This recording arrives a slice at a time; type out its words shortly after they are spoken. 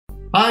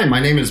Hi, my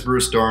name is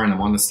Bruce Doran. I'm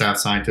one of the staff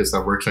scientists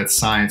that works at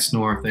Science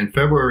North, and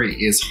February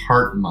is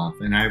Heart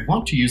Month, and I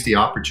want to use the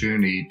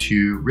opportunity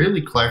to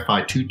really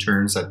clarify two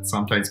terms that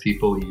sometimes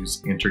people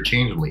use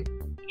interchangeably: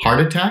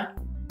 heart attack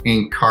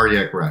and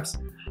cardiac arrest.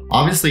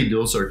 Obviously,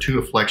 those are two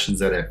afflictions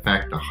that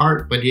affect the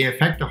heart, but they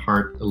affect the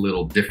heart a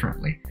little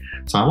differently.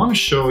 So I want to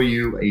show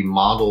you a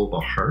model of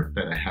a heart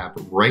that I have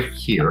right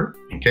here,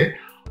 okay?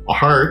 A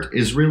heart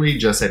is really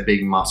just a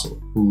big muscle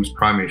whose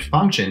primary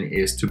function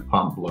is to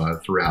pump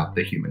blood throughout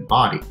the human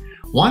body.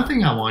 One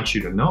thing I want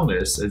you to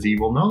notice is you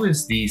will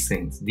notice these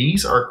things.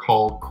 These are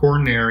called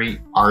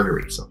coronary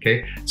arteries,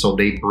 okay? So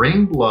they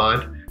bring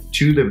blood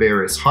to the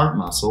various heart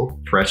muscle,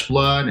 fresh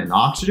blood and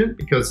oxygen,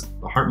 because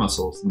the heart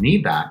muscles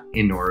need that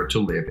in order to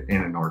live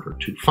and in order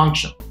to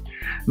function.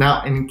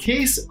 Now, in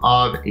case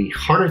of a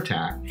heart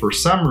attack, for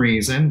some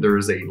reason, there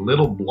is a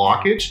little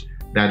blockage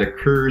that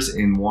occurs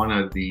in one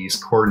of these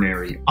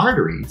coronary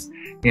arteries.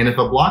 And if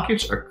a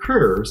blockage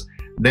occurs,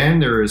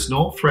 then there is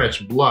no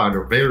fresh blood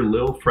or very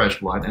little fresh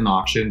blood and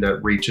oxygen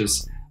that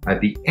reaches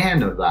at the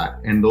end of that.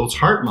 And those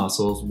heart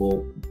muscles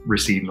will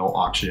receive no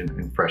oxygen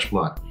and fresh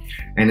blood.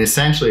 And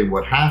essentially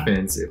what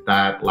happens if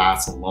that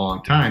lasts a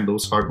long time,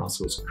 those heart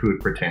muscles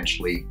could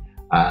potentially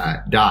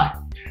die.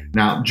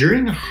 Now,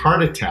 during a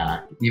heart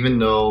attack, even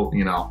though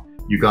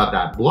you got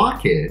that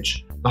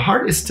blockage, the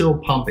heart is still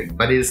pumping,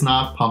 but it is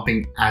not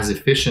pumping as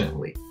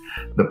efficiently.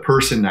 The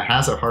person that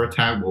has a heart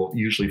attack will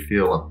usually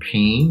feel a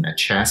pain, a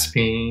chest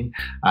pain,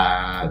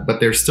 but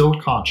they're still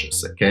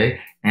conscious, okay?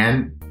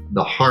 And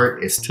the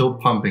heart is still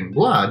pumping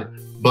blood,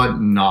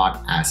 but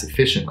not as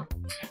efficiently.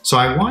 So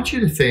I want you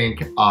to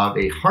think of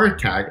a heart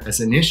attack as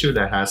an issue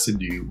that has to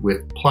do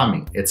with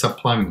plumbing. It's a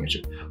plumbing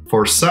issue.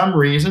 For some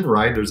reason,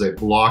 right, there's a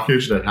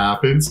blockage that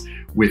happens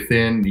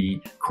within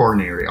the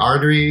coronary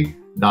artery.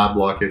 That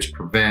blockage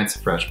prevents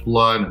fresh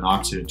blood and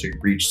oxygen to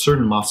reach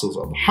certain muscles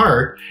of the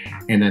heart,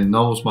 and then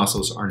those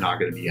muscles are not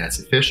going to be as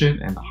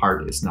efficient and the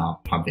heart is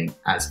not pumping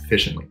as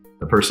efficiently.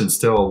 The person's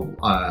still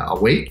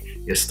awake,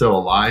 is still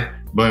alive,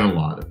 but in a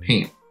lot of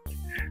pain.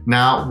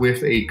 Now,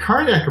 with a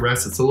cardiac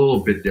arrest, it's a little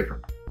bit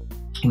different.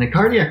 In a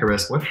cardiac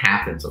arrest, what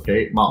happens,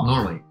 okay? Well,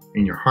 normally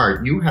in your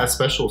heart, you have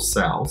special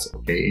cells,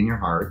 okay, in your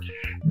heart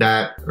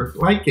that are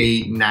like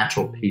a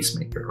natural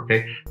pacemaker,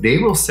 okay? They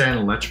will send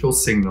electrical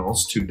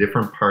signals to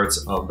different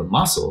parts of the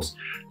muscles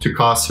to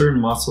cause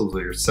certain muscles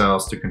of your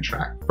cells to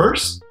contract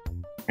first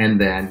and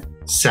then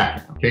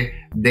second, okay?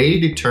 They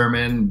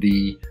determine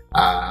the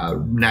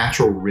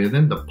natural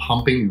rhythm, the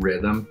pumping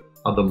rhythm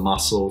of the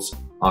muscles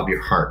of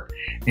your heart.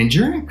 And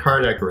during a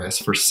cardiac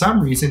arrest, for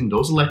some reason,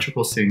 those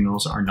electrical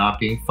signals are not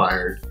being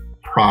fired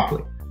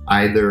properly.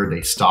 Either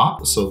they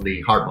stop, so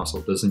the heart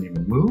muscle doesn't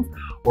even move,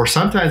 or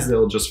sometimes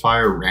they'll just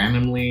fire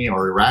randomly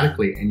or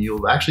erratically, and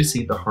you'll actually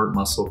see the heart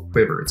muscle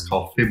quiver. It's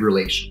called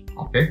fibrillation,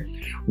 okay?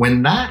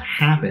 When that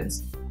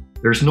happens,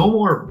 there's no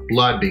more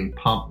blood being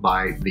pumped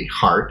by the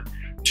heart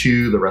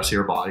to the rest of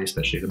your body,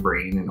 especially the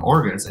brain and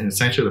organs, and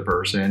essentially the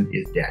person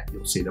is dead.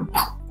 You'll see them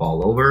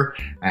fall over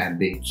and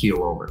they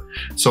keel over.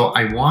 So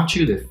I want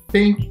you to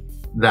think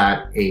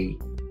that a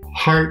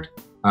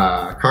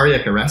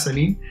cardiac arrest,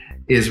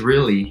 is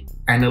really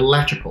an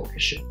electrical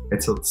issue.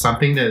 It's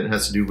something that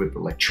has to do with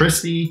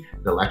electricity,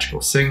 the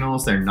electrical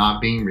signals. They're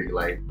not being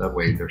relayed the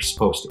way they're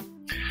supposed to.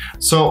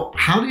 So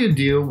how do you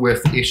deal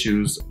with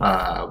issues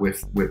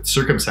with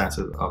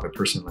circumstances of a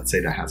person, let's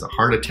say, that has a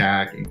heart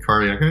attack and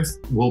cardiac arrest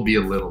will be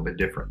a little bit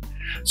different.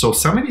 So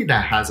somebody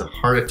that has a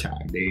heart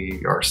attack,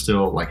 they are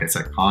still, like I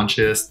said,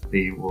 conscious.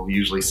 They will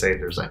usually say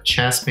there's a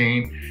chest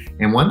pain.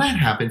 And when that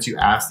happens, you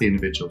ask the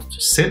individual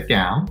to sit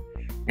down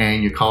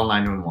and you call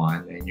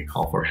 911 and you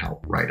call for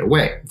help right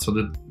away. So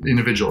the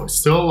individual is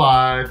still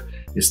alive,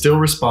 is still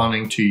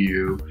responding to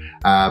you,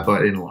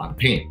 but in a lot of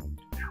pain.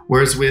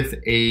 Whereas with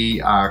a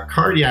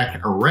cardiac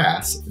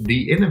arrest,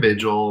 the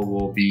individual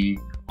will be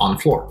on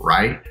the floor,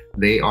 right?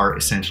 They are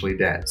essentially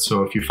dead.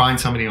 So if you find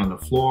somebody on the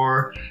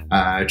floor,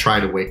 try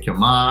to wake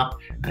them up,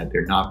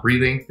 they're not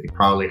breathing, they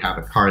probably have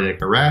a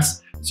cardiac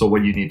arrest. So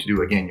what you need to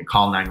do, again, you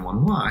call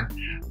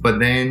 911, but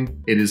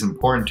then it is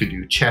important to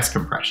do chest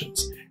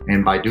compressions.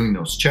 And by doing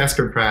those chest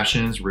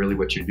compressions, really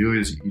what you do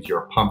is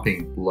you're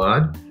pumping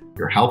blood,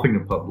 you're helping to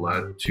pump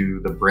blood to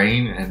the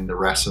brain and the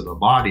rest of the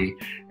body,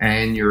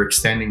 and you're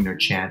extending their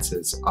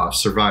chances of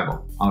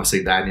survival.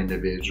 Obviously, that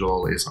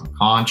individual is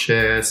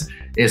unconscious,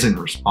 isn't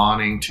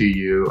responding to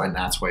you, and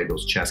that's why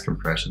those chest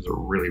compressions are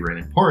really,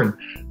 really important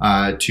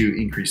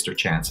to increase their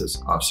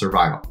chances of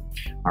survival.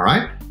 All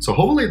right, so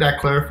hopefully that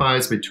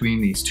clarifies between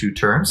these two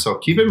terms. So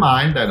keep in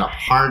mind that a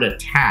heart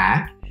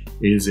attack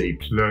is a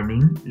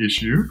plumbing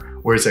issue,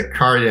 whereas a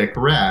cardiac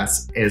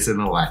arrest is an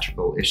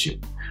electrical issue.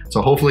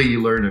 So hopefully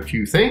you learn a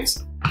few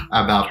things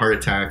about heart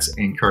attacks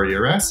and cardiac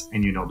arrest,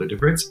 and you know the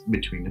difference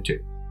between the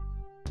two.